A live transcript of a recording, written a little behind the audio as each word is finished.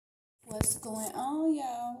What's going on,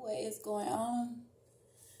 y'all? What is going on?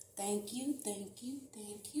 Thank you, thank you,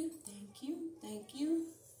 thank you, thank you, thank you,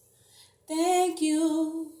 thank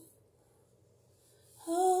you.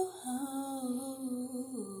 Oh.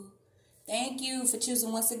 Thank you for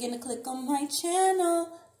choosing once again to click on my channel.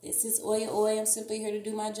 This is OYAOY. I'm simply here to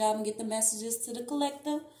do my job and get the messages to the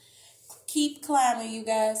collective. Keep climbing, you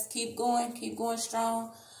guys. Keep going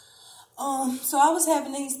strong. So I was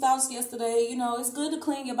having these thoughts yesterday. You know, it's good to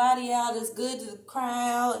clean your body out. It's good to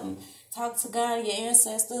cry out and talk to God and your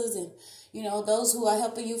ancestors and, you know, those who are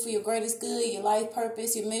helping you for your greatest good, your life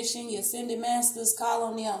purpose, your mission, your ascended masters. Call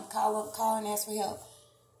on them. Call and ask for help.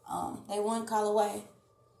 They one call away.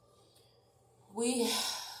 We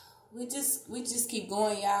just keep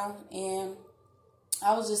going, y'all. And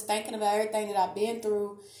I was just thinking about everything that I've been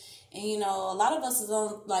through. And, you know, a lot of us is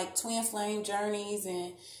on, like, twin flame journeys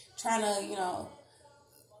and trying to, you know,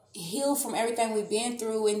 heal from everything we've been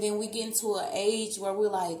through. And then we get into an age where we're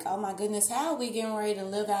like, oh, my goodness, how are we getting ready to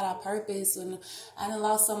live out our purpose? And I done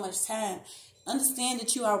lost so much time. Understand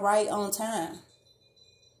that you are right on time.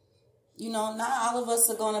 You know, not all of us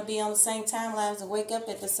are going to be on the same timelines and wake up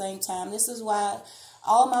at the same time. This is why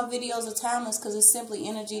all my videos are timeless, because it's simply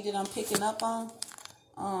energy that I'm picking up on.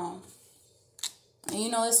 And,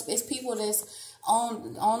 you know, it's people that's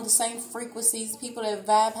on the same frequencies, people that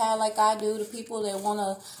vibe high like I do, the people that want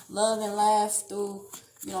to love and laugh through,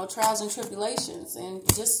 you know, trials and tribulations, and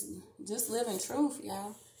just live in truth,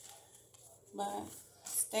 y'all. But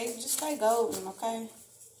just stay golden, okay?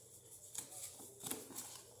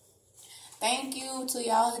 Thank you to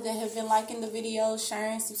y'all that have been liking the videos,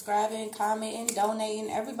 sharing, subscribing, commenting, donating.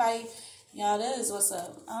 Everybody, y'all, that is what's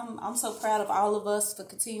up. I'm so proud of all of us for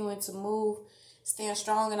continuing to move, staying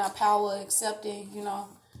strong in our power, accepting, you know,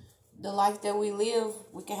 the life that we live.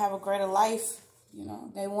 We can have a greater life. You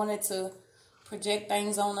know, they wanted to project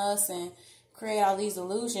things on us and create all these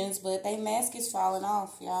illusions, but they mask is falling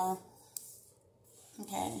off, y'all.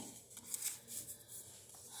 Okay.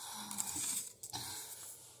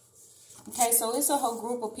 Okay, so it's a whole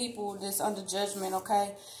group of people that's under judgment,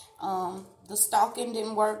 okay? The stalking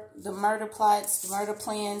didn't work. The murder plots, the murder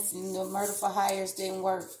plans, and the murder for hires didn't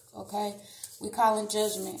work, okay? We call in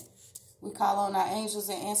judgment. We call on our angels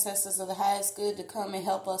and ancestors of the highest good to come and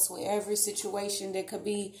help us with every situation that could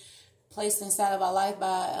be placed inside of our life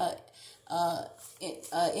by an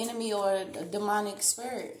enemy or a demonic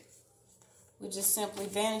spirit. We just simply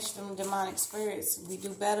banish them demonic spirits. We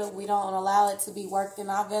do better. We don't allow it to be worked in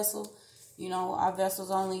our vessel. You know, our vessel's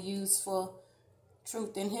only used for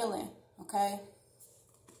truth and healing, okay?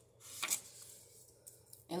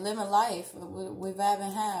 And living life. We're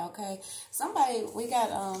vibing high, okay? Somebody, we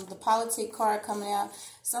got the politic card coming out.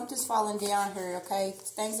 Something's falling down here, okay?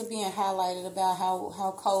 Things are being highlighted about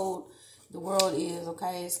how cold the world is,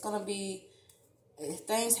 okay? It's going to be,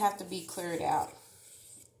 things have to be cleared out,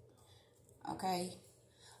 okay?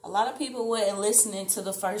 A lot of people weren't listening to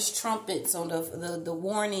the first trumpets or the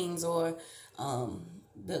warnings or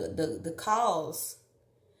the calls.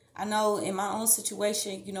 I know in my own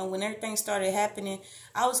situation, you know, when everything started happening,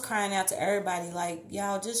 I was crying out to everybody like,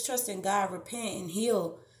 y'all just trust in God, repent and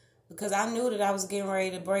heal. Because I knew that I was getting ready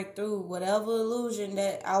to break through whatever illusion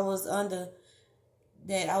that I was under,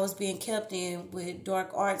 that I was being kept in with dark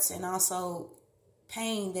arts and also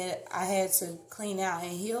pain that I had to clean out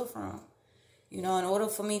and heal from. You know, in order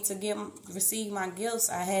for me to receive my gifts,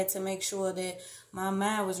 I had to make sure that my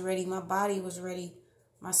mind was ready, my body was ready,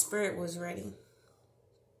 my spirit was ready.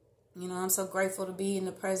 You know, I'm so grateful to be in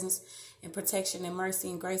the presence and protection and mercy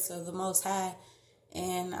and grace of the Most High.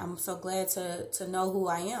 And I'm so glad to know who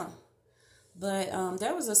I am. But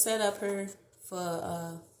there was a setup here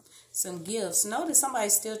for some gifts. Notice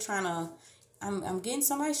somebody's still trying to, I'm getting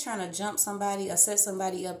somebody's trying to jump somebody or set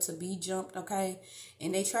somebody up to be jumped, okay?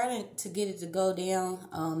 And they try to get it to go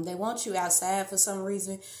down. They want you outside for some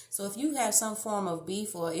reason. So if you have some form of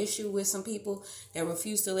beef or issue with some people that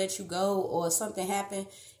refuse to let you go or something happened,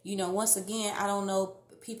 you know, once again, I don't know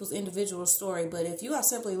people's individual story, but if you are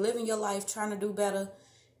simply living your life trying to do better,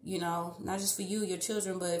 you know, not just for you, your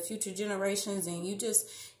children, but future generations, and you just,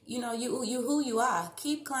 you know, you who you are,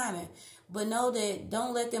 keep climbing. But know that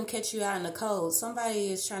don't let them catch you out in the cold. Somebody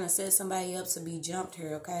is trying to set somebody up to be jumped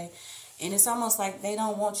here, okay? And it's almost like they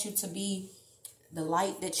don't want you to be the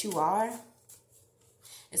light that you are.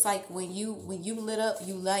 It's like when you lit up,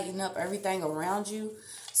 you lighten up everything around you.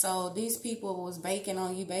 So these people was baking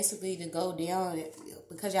on you basically to go down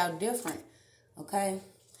because y'all different, okay?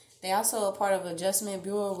 They also a part of Adjustment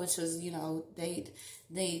Bureau, which was, you know, they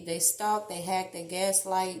stalk, they hack, they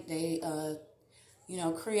gaslight, they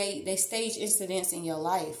they stage incidents in your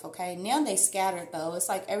life, okay? Now they scattered, though. It's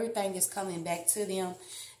like everything is coming back to them.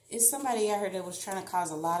 It's somebody out here that was trying to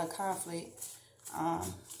cause a lot of conflict.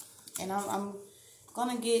 And I'm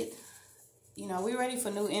going to get, we're ready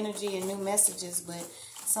for new energy and new messages, but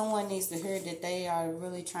someone needs to hear that they are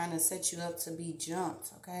really trying to set you up to be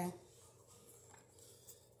jumped, okay?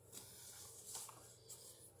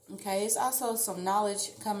 Okay, it's also some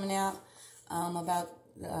knowledge coming out about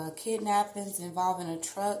kidnappings involving a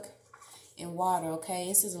truck and water, okay?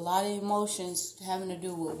 This is a lot of emotions having to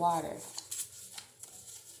do with water.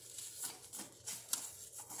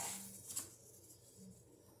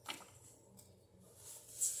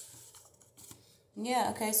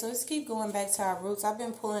 Yeah, okay, so let's keep going back to our roots. I've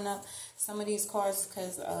been pulling up some of these cards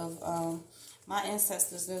because of my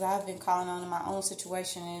ancestors that I've been calling on in my own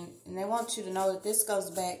situation. And they want you to know that this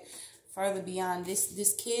goes back further beyond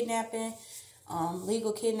this kidnapping,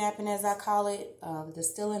 legal kidnapping as I call it, the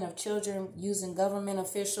stealing of children using government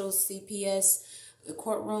officials, CPS, the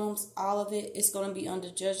courtrooms, all of it. It's going to be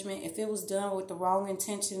under judgment. If it was done with the wrong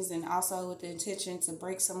intentions and also with the intention to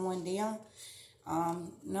break someone down,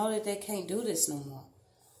 know that they can't do this no more.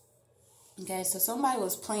 Okay, so somebody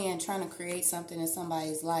was trying to create something in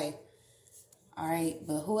somebody's life. All right,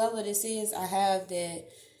 but whoever this is, I have that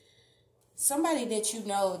somebody that you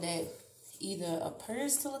know that either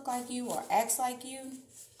appears to look like you or acts like you,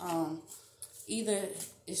 either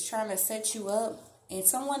is trying to set you up, and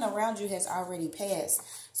someone around you has already passed.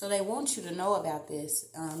 So they want you to know about this.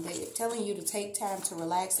 They're telling you to take time to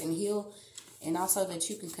relax and heal, and also that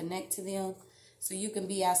you can connect to them so you can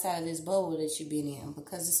be outside of this bubble that you've been in,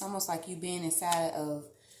 because it's almost like you've been inside of,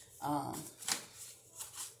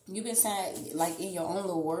 you've been inside, like in your own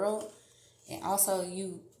little world, and also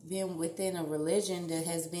you've been within a religion that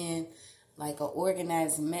has been like an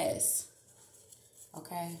organized mess.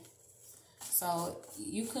 Okay, so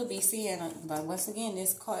you could be seeing, but once again,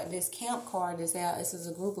 this camp card is out. This is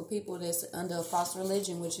a group of people that's under a false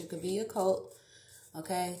religion, which it could be a cult.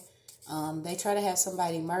 Okay, they try to have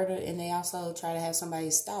somebody murdered, and they also try to have somebody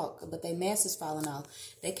stalked, but their mask is falling off.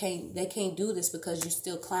 They can't do this because you're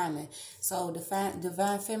still climbing. So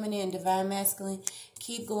divine feminine and divine masculine,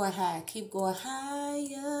 keep going high, keep going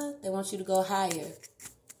higher. They want you to go higher.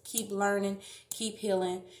 Keep learning, keep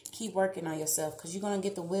healing, keep working on yourself, because you're going to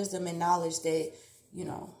get the wisdom and knowledge that,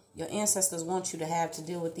 your ancestors want you to have to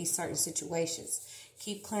deal with these certain situations.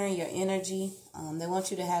 Keep clearing your energy. They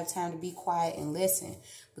want you to have time to be quiet and listen,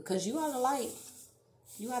 because you are the light.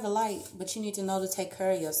 You are the light, but you need to know to take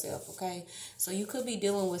care of yourself, okay? So you could be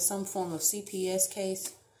dealing with some form of CPS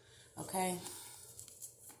case, okay?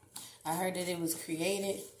 I heard that it was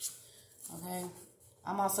created, okay?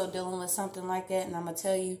 I'm also dealing with something like that, and I'm going to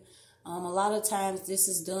tell you, a lot of times this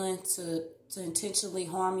is done to intentionally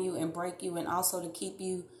harm you and break you, and also to keep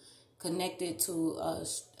you connected to,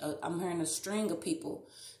 I'm hearing a string of people.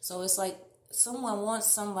 So it's like someone wants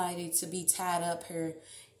somebody to be tied up here,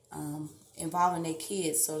 involving their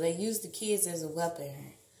kids. So they use the kids as a weapon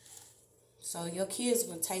here. So your kids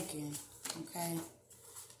were taken, okay?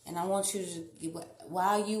 And I want you to,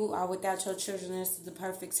 while you are without your children, this is the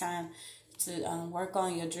perfect time to work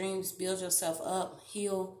on your dreams, build yourself up,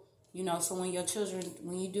 heal, so when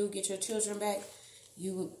you do get your children back,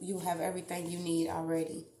 you have everything you need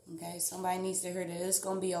already, okay? Somebody needs to hear that it's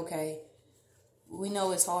going to be okay. We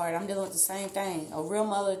know it's hard. I'm dealing with the same thing. A real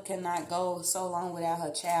mother cannot go so long without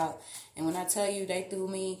her child. And when I tell you they threw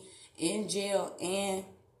me in jail and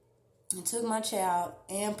took my child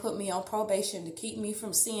and put me on probation to keep me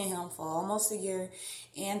from seeing him for almost a year,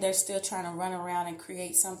 and they're still trying to run around and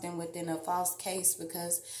create something within a false case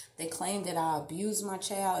because they claim that I abused my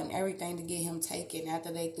child and everything to get him taken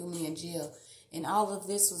after they threw me in jail. And all of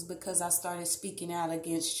this was because I started speaking out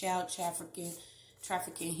against child trafficking,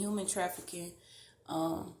 human trafficking,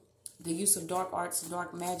 the use of dark arts and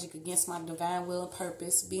dark magic against my divine will and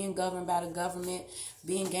purpose, being governed by the government,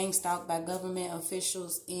 being gang stalked by government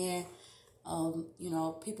officials, and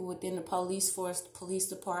people within the police force, the police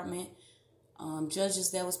department,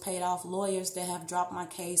 judges that was paid off, lawyers that have dropped my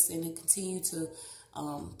case and continue to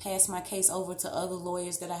pass my case over to other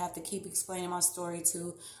lawyers that I have to keep explaining my story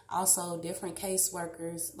to. Also, different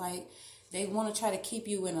caseworkers, like they want to try to keep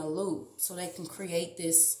you in a loop so they can create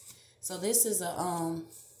this. So this is a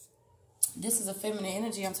feminine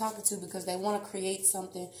energy I'm talking to, because they want to create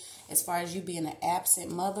something as far as you being an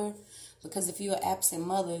absent mother. Because if you're an absent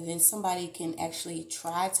mother, then somebody can actually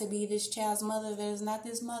try to be this child's mother that is not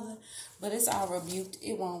this mother. But it's all rebuked.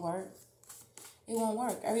 It won't work. It won't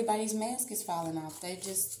work. Everybody's mask is falling off.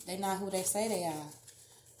 They're not who they say they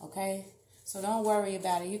are. Okay? So don't worry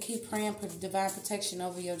about it. You keep praying for divine protection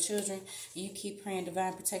over your children. And you keep praying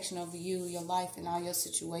divine protection over you, your life, and all your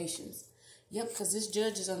situations. Yep, because this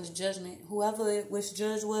judge is under judgment. Whoever which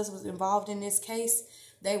judge was involved in this case,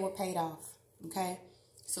 they were paid off. Okay?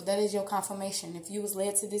 So that is your confirmation. If you was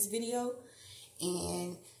led to this video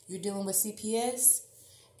and you're dealing with CPS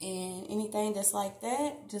and anything that's like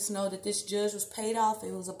that, just know that this judge was paid off.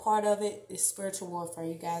 It was a part of it. It's spiritual warfare,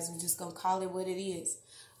 you guys. We're just going to call it what it is.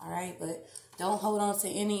 All right? But don't hold on to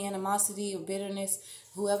any animosity or bitterness.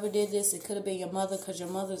 Whoever did this, it could have been your mother, because your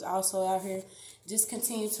mother's also out here. Just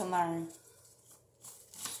continue to learn.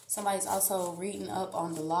 Somebody's also reading up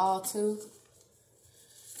on the law, too.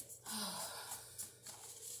 All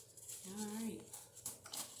right.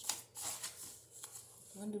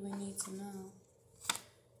 What do we need to know?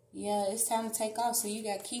 Yeah, it's time to take off. So you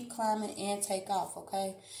got to keep climbing and take off,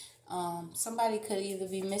 okay? Somebody could either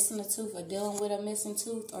be missing a tooth or dealing with a missing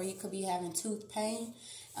tooth, or you could be having tooth pain.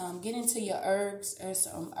 Get into your herbs. There's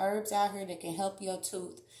some herbs out here that can help your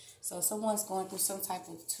tooth. So someone's going through some type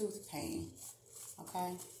of tooth pain,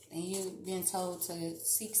 okay? And you've been told to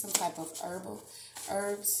seek some type of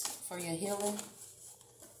herbs for your healing.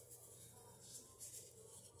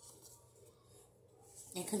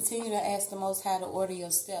 And continue to ask the Most High to order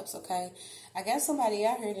your steps, okay? I got somebody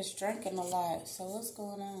out here that's drinking a lot. So what's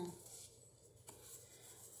going on?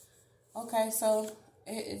 Okay, so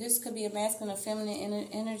this could be a masculine or feminine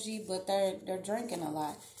energy, but they're drinking a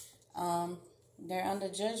lot. They're under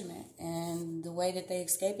judgment, and the way that they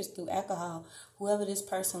escape is through alcohol. Whoever this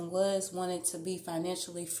person was wanted to be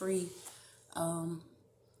financially free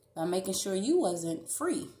by making sure you wasn't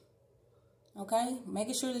free. Okay?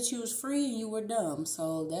 Making sure that you was free and you were dumb.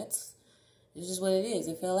 So it's just what it is.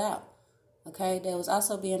 It fell out. Okay? They was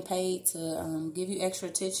also being paid to give you extra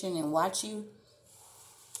attention and watch you.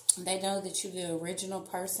 They know that you're the original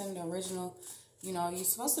person, the original, you know, you're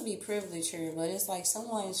supposed to be privileged here, but it's like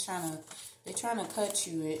someone's they're trying to cut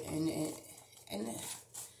you, and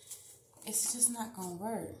it's just not going to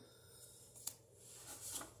work.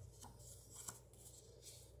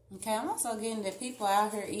 Okay, I'm also getting that people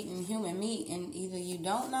out here eating human meat, and either you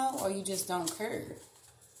don't know or you just don't care.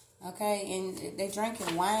 Okay, and they're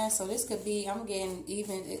drinking wine, so this could be, I'm getting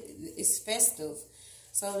even, it's festive.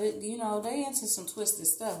 So, you know, they into some twisted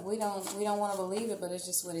stuff. We don't want to believe it, but it's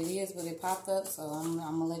just what it is. But it popped up, so I'm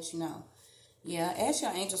going to let you know. Yeah, ask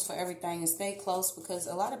your angels for everything and stay close, because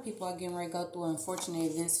a lot of people are getting ready to go through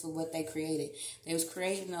unfortunate events for what they created. They was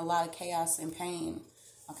creating a lot of chaos and pain.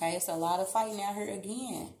 Okay, it's a lot of fighting out here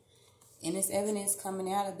again. And it's evidence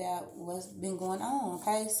coming out about what's been going on,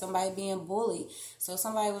 okay? Somebody being bullied. So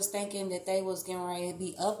somebody was thinking that they was getting ready to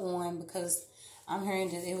be up on, because I'm hearing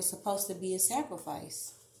that it was supposed to be a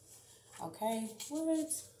sacrifice. Okay? What?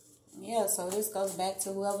 Yeah, so this goes back to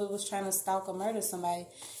whoever was trying to stalk or murder somebody.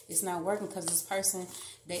 It's not working, because this person,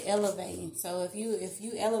 they elevating. So if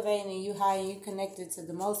you elevating and you high and you connected to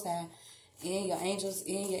the Most High and your angels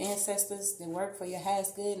and your ancestors that work for your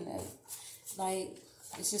highest good, and like,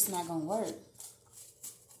 it's just not going to work.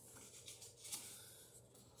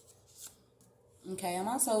 Okay, I'm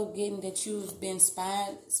also getting that you've been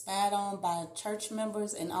spied on by church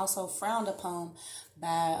members, and also frowned upon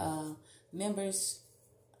by members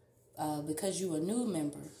because you a new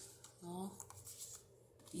member.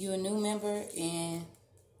 You a new member, and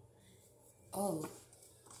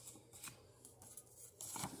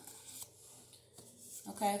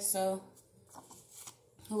okay, so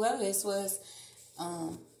whoever this was,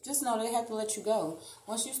 just know they have to let you go.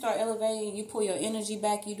 Once you start elevating, you pull your energy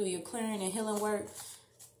back, you do your clearing and healing work,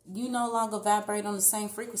 you no longer vibrate on the same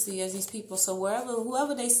frequency as these people. So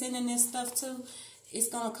whoever they sending this stuff to, it's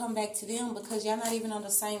going to come back to them, because y'all not even on the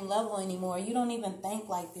same level anymore. You don't even think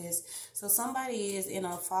like this. So somebody is in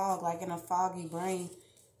a fog, like in a foggy brain.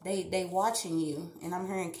 They watching you, and I'm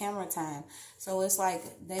hearing camera time. So it's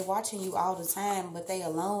like they watching you all the time, but they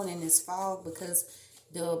alone in this fog, because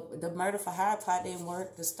the murder for hire plot didn't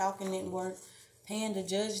work. The stalking didn't work. Paying the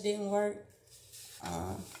judge didn't work.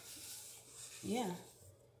 Yeah.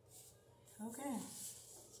 Okay.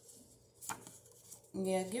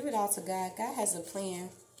 Yeah, give it all to God. God has a plan.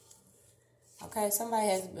 Okay, somebody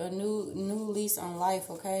has a new lease on life,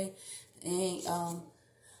 okay? And,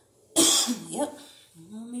 yep.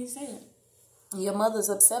 Let me say it. Your mother's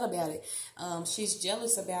upset about it. She's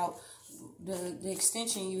jealous about the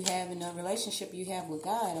extension you have in the relationship you have with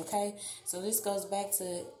God, okay? So this goes back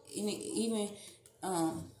to even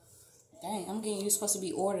dang, I'm getting you supposed to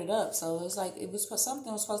be ordered up. So it's like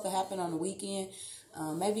something was supposed to happen on the weekend.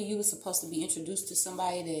 Maybe you were supposed to be introduced to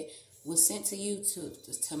somebody that was sent to you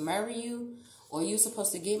to marry you, or you're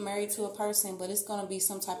supposed to get married to a person, but it's going to be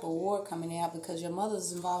some type of war coming out because your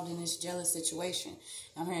mother's involved in this jealous situation.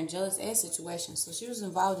 I'm hearing jealous situation. So she was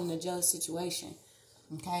involved in a jealous situation.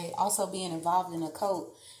 Okay. Also being involved in a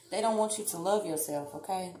cult. They don't want you to love yourself.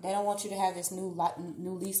 Okay. They don't want you to have this new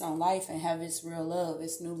lease on life and have this real love.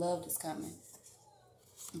 It's new love that's coming.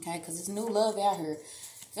 Okay. Because it's new love out here.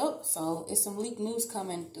 So it's some leaked news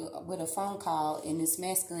coming with a phone call and this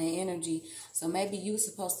masculine energy. So maybe you were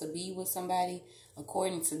supposed to be with somebody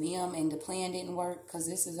according to them and the plan didn't work, because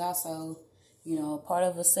this is also, you know, part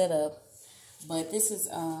of a setup. But this is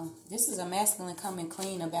a masculine coming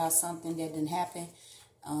clean about something that didn't happen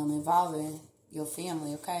involving your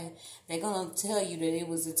family, okay? They're going to tell you that it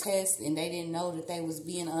was a test and they didn't know that they was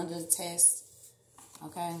being under the test,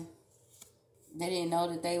 okay? They didn't know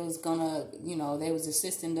that they was gonna, you know, they was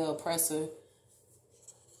assisting the oppressor.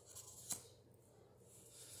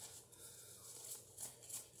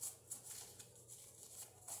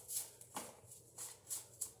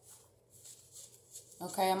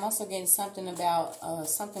 Okay, I'm also getting something about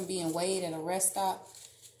something being weighed at a rest stop.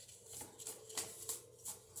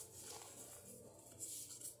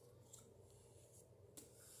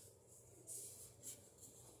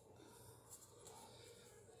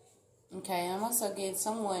 Okay, I'm also getting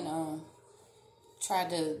someone try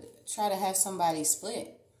to have somebody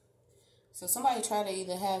split. So somebody tried to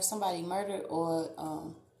either have somebody murdered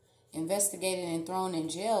or investigated and thrown in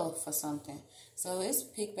jail for something. So it's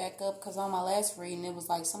picked back up because on my last reading it was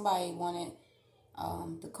like somebody wanted,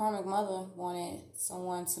 the karmic mother wanted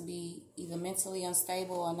someone to be either mentally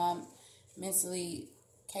unstable or not mentally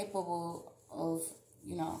capable of,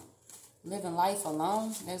 you know, living life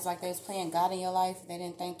alone. It's like they was playing God in your life. They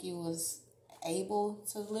didn't think you was able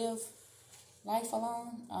to live life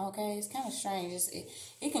alone. Okay, it's kind of strange.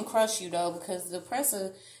 It can crush you though, because the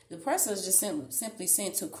oppressor is just simply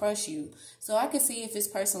sent to crush you. So I could see if this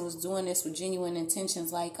person was doing this with genuine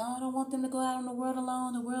intentions, like, oh, I don't want them to go out in the world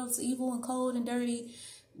alone. The world's evil and cold and dirty.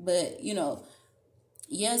 But you know,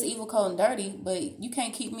 yeah, it's evil, cold, and dirty. But you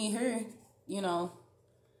can't keep me here, you know,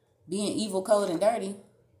 being evil, cold, and dirty.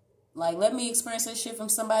 Like, let me experience that shit from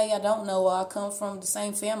somebody I don't know or I come from the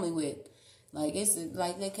same family with. Like, it's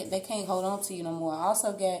like they can't hold on to you no more. I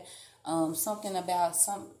also get something about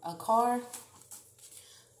a car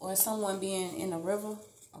or someone being in a river,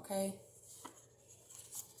 okay?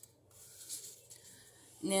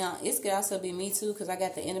 Now, it could also be me too, because I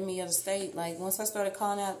got the enemy of the state. Like, once I started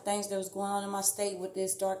calling out things that was going on in my state with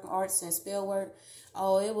this dark arts and spell work,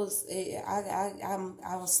 oh, I was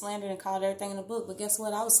slandered and called everything in the book. But guess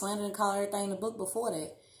what? I was slandered and called everything in the book before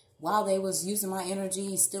that. While they was using my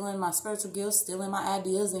energy, stealing my spiritual gifts, stealing my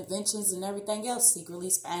ideas, inventions, and everything else,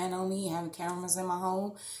 secretly spying on me, having cameras in my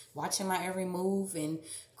home, watching my every move, and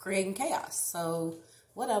creating chaos. So,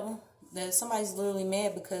 whatever. Somebody's literally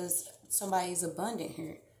mad because somebody's abundant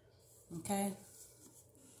here. Okay?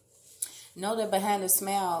 Know that behind a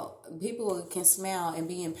smile, people can smile and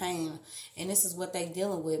be in pain. And this is what they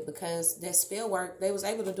dealing with, because that spell work, they was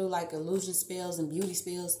able to do like illusion spells and beauty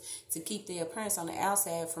spells to keep their appearance on the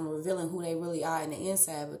outside from revealing who they really are in the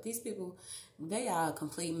inside. But these people, they are a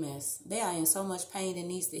complete mess. They are in so much pain that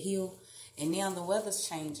needs to heal. And now the weather's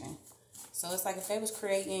changing. So it's like if they was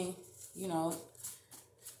creating, you know,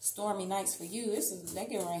 stormy nights for you, they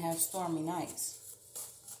get ready to have stormy nights.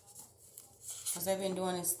 Because they've been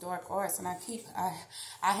doing this dark arts, and I hate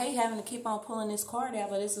having to keep on pulling this card out,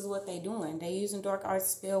 but this is what they doing. They using dark arts,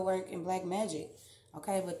 spell work, and black magic.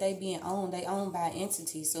 Okay, but they owned by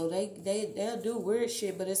entities, so they'll do weird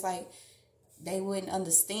shit, but it's like they wouldn't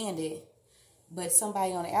understand it. But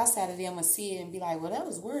somebody on the outside of them will see it and be like, well, that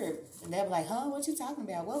was weird. And they'll be like, huh, what you talking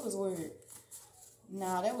about? What was weird?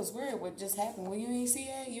 No, that was weird. What just happened? Well, you ain't see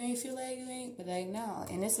that? You ain't feel that? You ain't? But like, no.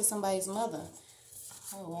 And this is somebody's mother.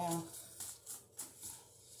 Oh, wow.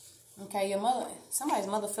 Okay, somebody's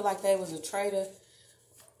mother feel like they was a traitor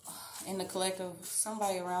in the collective.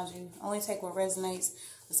 Somebody around you, only take what resonates.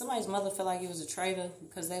 But somebody's mother feel like it was a traitor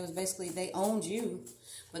because they owned you,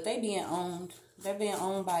 but they being owned. They're being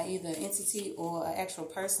owned by either an entity or an actual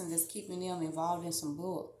person that's keeping them involved in some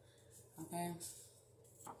bull. Okay.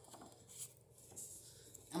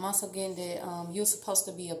 I'm also getting that you're supposed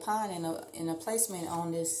to be a pawn in a placement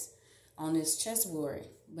on this chessboard.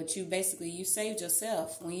 But you saved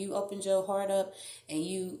yourself. When you opened your heart up and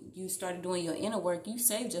you started doing your inner work, you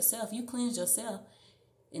saved yourself. You cleansed yourself.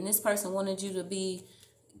 And this person wanted you to be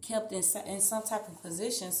kept in some type of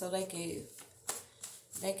position so they could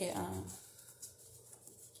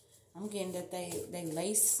I'm getting that they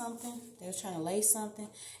laced something. They was trying to lace something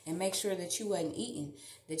and make sure that you wasn't eating.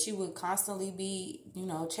 That you would constantly be,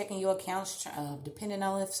 checking your accounts, depending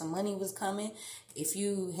on if some money was coming. If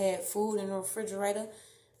you had food in the refrigerator,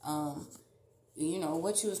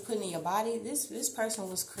 what you was putting in your body. This person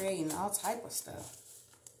was creating all type of stuff.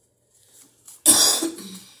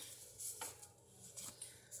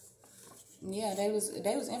 Yeah, they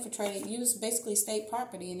was infiltrated. You was basically state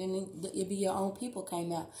property, and then it'd be your own people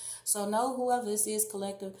came out. So know whoever this is,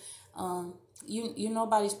 collective, you're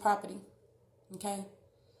nobody's property. Okay,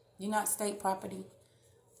 you're not state property.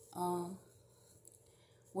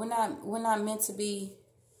 We're not meant to be,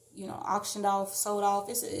 auctioned off, sold off.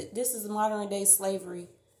 This is modern day slavery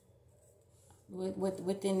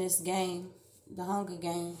within this game, the Hunger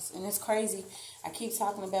Games. And it's crazy. I keep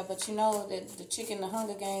talking about, but that the chick in the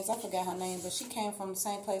Hunger Games, I forgot her name, but she came from the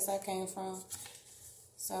same place I came from.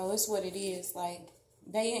 So it's what it is. Like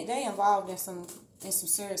they involved in some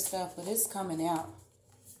serious stuff, but it's coming out.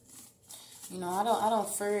 I don't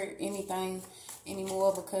fear anything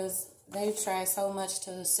anymore because they've tried so much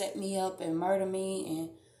to set me up and murder me and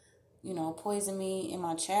poison me and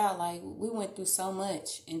my child. Like, we went through so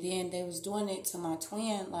much. And then they was doing it to my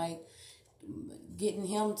twin, like, getting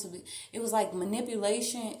him to be... It was like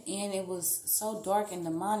manipulation, and it was so dark and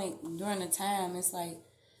demonic during the time. It's like,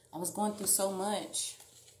 I was going through so much.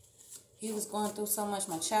 He was going through so much.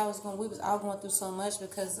 My child was going... We was all going through so much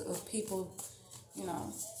because of people,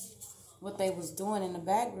 what they was doing in the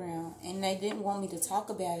background. And they didn't want me to talk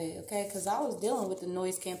about it, okay? Because I was dealing with the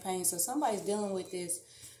noise campaign. So somebody's dealing with this...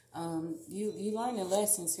 You learning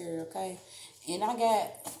lessons here, okay? And I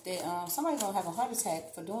got that somebody's gonna have a heart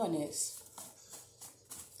attack for doing this.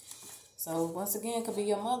 So once again, it could be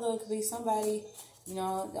your mother, it could be somebody. The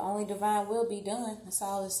only divine will be done. That's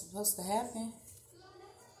all that's supposed to happen.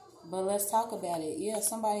 But let's talk about it. Yeah,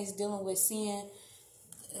 somebody's dealing with seeing.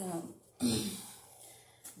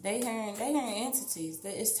 They hearing entities.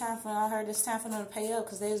 It's time for. I heard it's time for them to pay up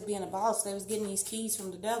because they was being a boss. They was getting these keys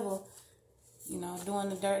from the devil. Doing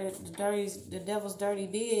the devil's dirty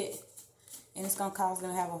bid, and it's gonna cause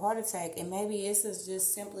them to have a heart attack. And maybe this is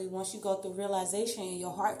just simply once you go through realization and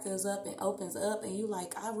your heart fills up and opens up, and you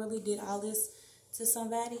like, I really did all this to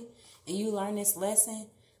somebody, and you learn this lesson,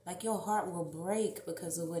 like your heart will break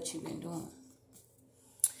because of what you've been doing.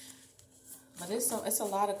 But it's a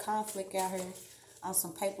lot of conflict out here on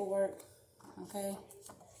some paperwork, okay.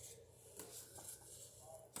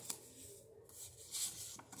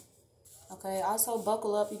 Okay, also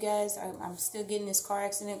buckle up, you guys. I'm still getting this car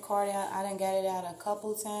accident card out. I done got it out a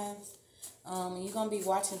couple times. You're going to be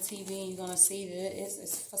watching TV and you're going to see that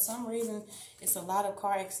it's for some reason, it's a lot of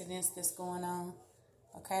car accidents that's going on.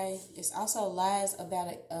 Okay, it's also lies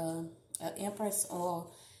about an empress or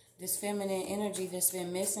this feminine energy that's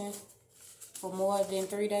been missing for more than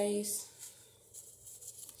 3 days.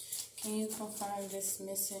 Can you confirm this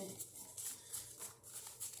missing?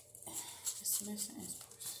 This missing is...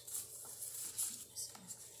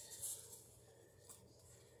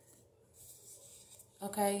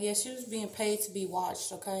 Okay, yeah, she was being paid to be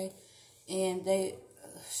watched, okay? And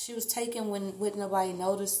she was taken when nobody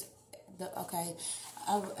noticed. Okay,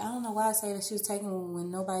 I don't know why I say that she was taken when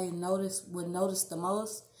nobody would notice the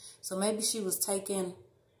most. So maybe she was taken,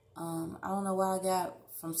 I don't know why I got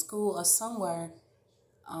from school or somewhere,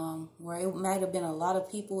 where it might have been a lot of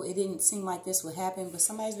people. It didn't seem like this would happen, but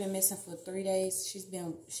somebody's been missing for 3 days.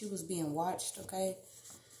 She was being watched, okay?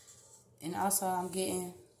 And also I'm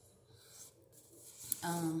getting...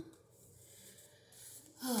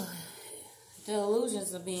 the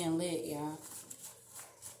illusions are being lit, y'all.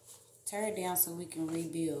 Tear it down so we can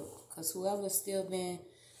rebuild. Because whoever's still been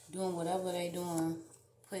doing whatever they doing,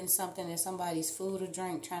 putting something in somebody's food or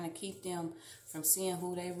drink, trying to keep them from seeing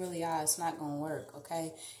who they really are, it's not going to work,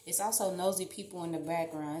 okay? It's also nosy people in the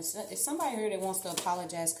background. It's somebody here that wants to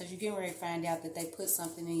apologize because you're getting ready to find out that they put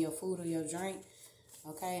something in your food or your drink.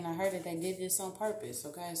 Okay, and I heard that they did this on purpose,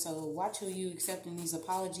 okay? So watch who you accepting these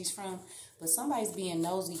apologies from. But somebody's being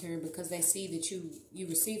nosy here because they see that you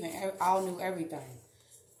receiving all new everything,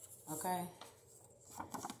 okay?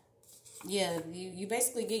 Yeah, you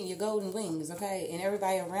basically getting your golden wings, okay? And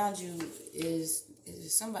everybody around you is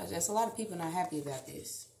somebody. There's a lot of people not happy about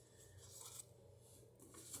this.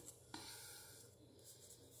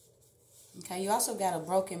 Okay, you also got a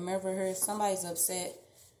broken mirror here. Somebody's upset.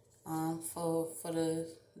 For the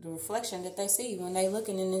reflection that they see when they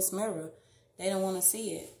looking in this mirror. They don't want to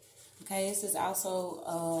see it. Okay, this is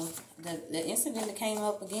also the incident that came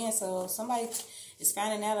up again. So somebody is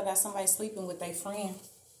finding out about somebody sleeping with their friend.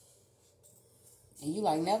 And you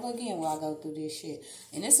like, never again will I go through this shit.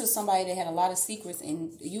 And this is somebody that had a lot of secrets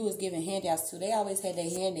and you was giving handouts to. They always had their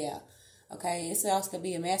handout. Okay, this also could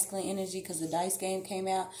be a masculine energy because the dice game came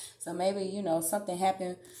out. So maybe, you know, something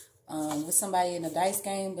happened with somebody in the dice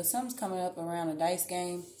game. But something's coming up around the dice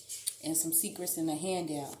game and some secrets in the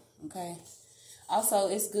handout. Okay. Also,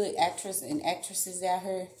 it's good actors and actresses out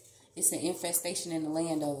here. It's an infestation in the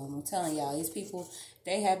land of them. I'm telling y'all, these people,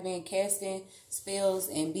 they have been casting spells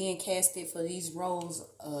and being casted for these roles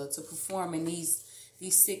to perform in these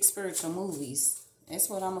 6 spiritual movies. That's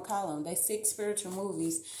what I'm going to call them. They 6 spiritual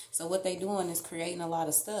movies. So what they doing is creating a lot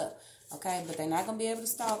of stuff. Okay, but they're not going to be able to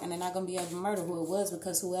stalk and they're not going to be able to murder who it was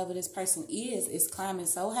because whoever this person is climbing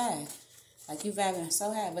so high. Like you vibing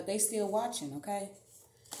so high, but they still watching, okay?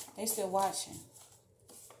 They still watching.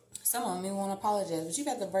 Some of them even want to apologize, but you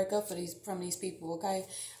got to break up from these people, okay?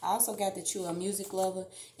 I also got that you're a music lover,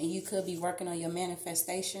 and you could be working on your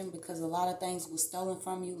manifestation because a lot of things was stolen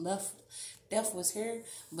from you. Death was here,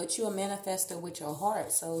 but you're a manifester with your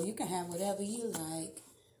heart, so you can have whatever you like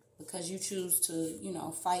because you choose to, you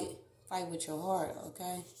know, fight with your heart,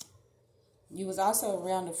 okay? You was also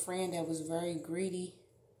around a friend that was very greedy,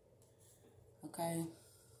 okay?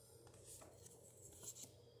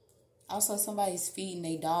 Also, somebody's feeding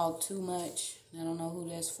their dog too much. I don't know who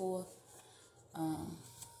that's for.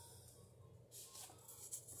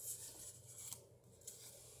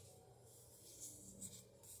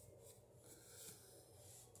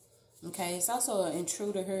 Okay, it's also an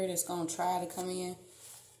intruder here that's going to try to come in.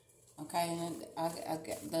 Okay, and I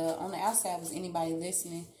got on the outside was anybody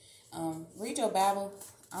listening. Read your Bible.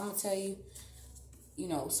 I'm going to tell you, you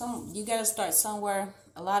know, you got to start somewhere.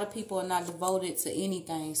 A lot of people are not devoted to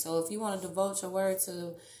anything. So if you want to devote your word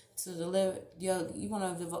to the you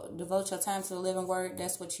want to devote your time to the living word,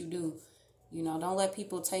 that's what you do. You know, don't let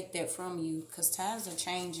people take that from you because times are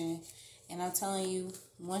changing. And I'm telling you,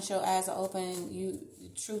 once your eyes are open, the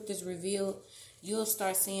truth is revealed, you'll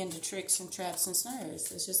start seeing the tricks and traps and snares.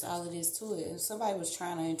 That's just all it is to it. If somebody was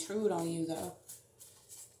trying to intrude on you, though.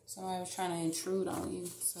 Somebody was trying to intrude on you.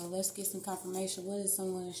 So let's get some confirmation. What is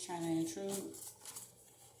someone that's trying to intrude?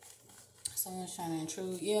 Someone's trying to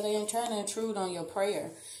intrude. Yeah, they're trying to intrude on your prayer.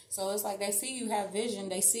 So it's like they see you have vision.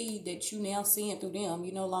 They see that you now seeing through them.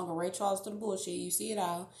 You no longer Ray Charles to the bullshit. You see it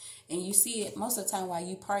all. And you see it most of the time while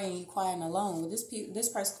you pray and you quiet and alone. This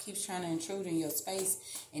person keeps trying to intrude in your space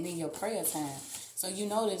and in your prayer time. So you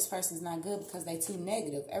know this person's not good because they too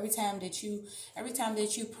negative. Every time that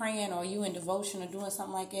you praying or you in devotion or doing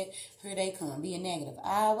something like that, here they come being negative.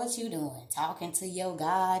 What you doing? Talking to your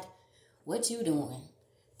God? What you doing?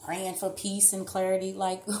 Praying for peace and clarity,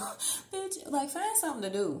 like, bitch, like, find something to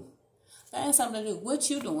do. Find something to do. What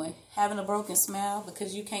you doing? Having a broken smile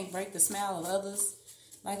because you can't break the smile of others?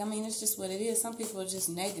 Like, I mean, it's just what it is. Some people are just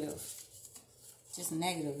negative. Just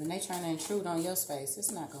negative, and they trying to intrude on your space.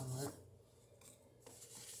 It's not going to work.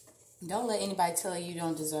 Don't let anybody tell you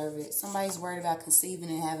don't deserve it. Somebody's worried about conceiving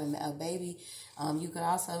and having a baby. You could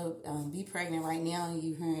also be pregnant right now and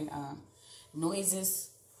you hearing noises.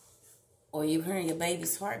 Or you're hearing your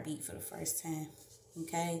baby's heartbeat for the first time,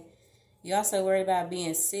 okay? You also worried about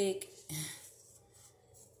being sick.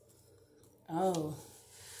 Oh,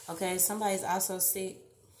 okay, somebody's also sick.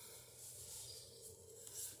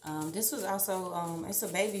 This was also, it's a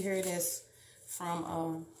baby here that's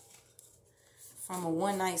from a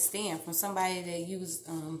one-night stand, from somebody that you was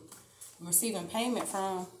receiving payment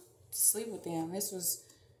from to sleep with them. This was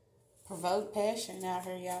provoked passion out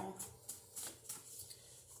here, y'all.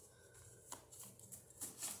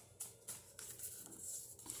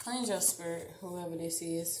 Cleanse your spirit, whoever this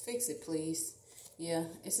is. Fix it, please. Yeah,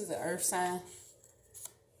 this is an earth sign.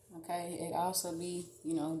 Okay, it also be,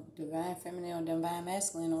 you know, divine feminine or divine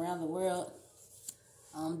masculine around the world.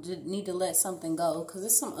 Need to let something go because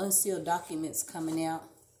there's some unsealed documents coming out.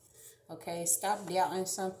 Okay, stop doubting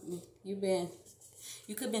something. You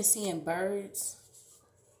could have been seeing birds,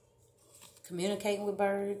 communicating with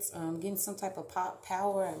birds, getting some type of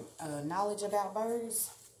power and knowledge about birds.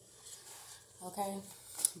 Okay.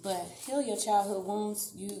 But heal your childhood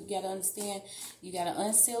wounds. You got to understand, you got to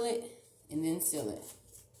unseal it and then seal it.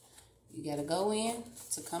 You got to go in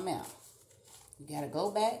to come out. You got to go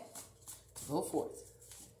back to go forth.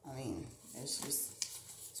 I mean,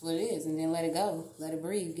 it's what it is. And then let it go. Let it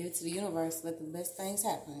breathe. Give it to the universe. Let the best things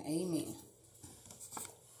happen. Amen.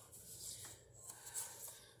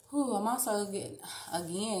 Whew, I'm also getting,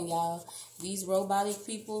 again, y'all, these robotic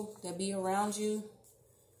people that be around you,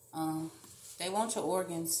 they want your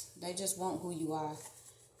organs. They just want who you are.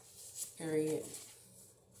 Period.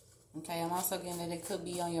 Okay, I'm also getting that it could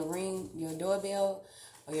be on your doorbell,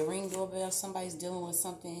 or your Ring doorbell. Somebody's dealing with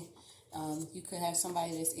something You could have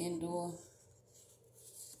somebody that's indoor.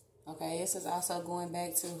 Okay, this is also going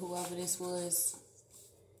back to whoever this was.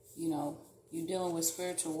 You know, you're dealing with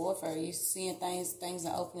spiritual warfare. You're seeing things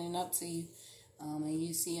are opening up to you. And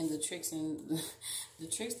you seeing the tricks and the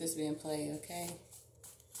tricks that's being played, okay?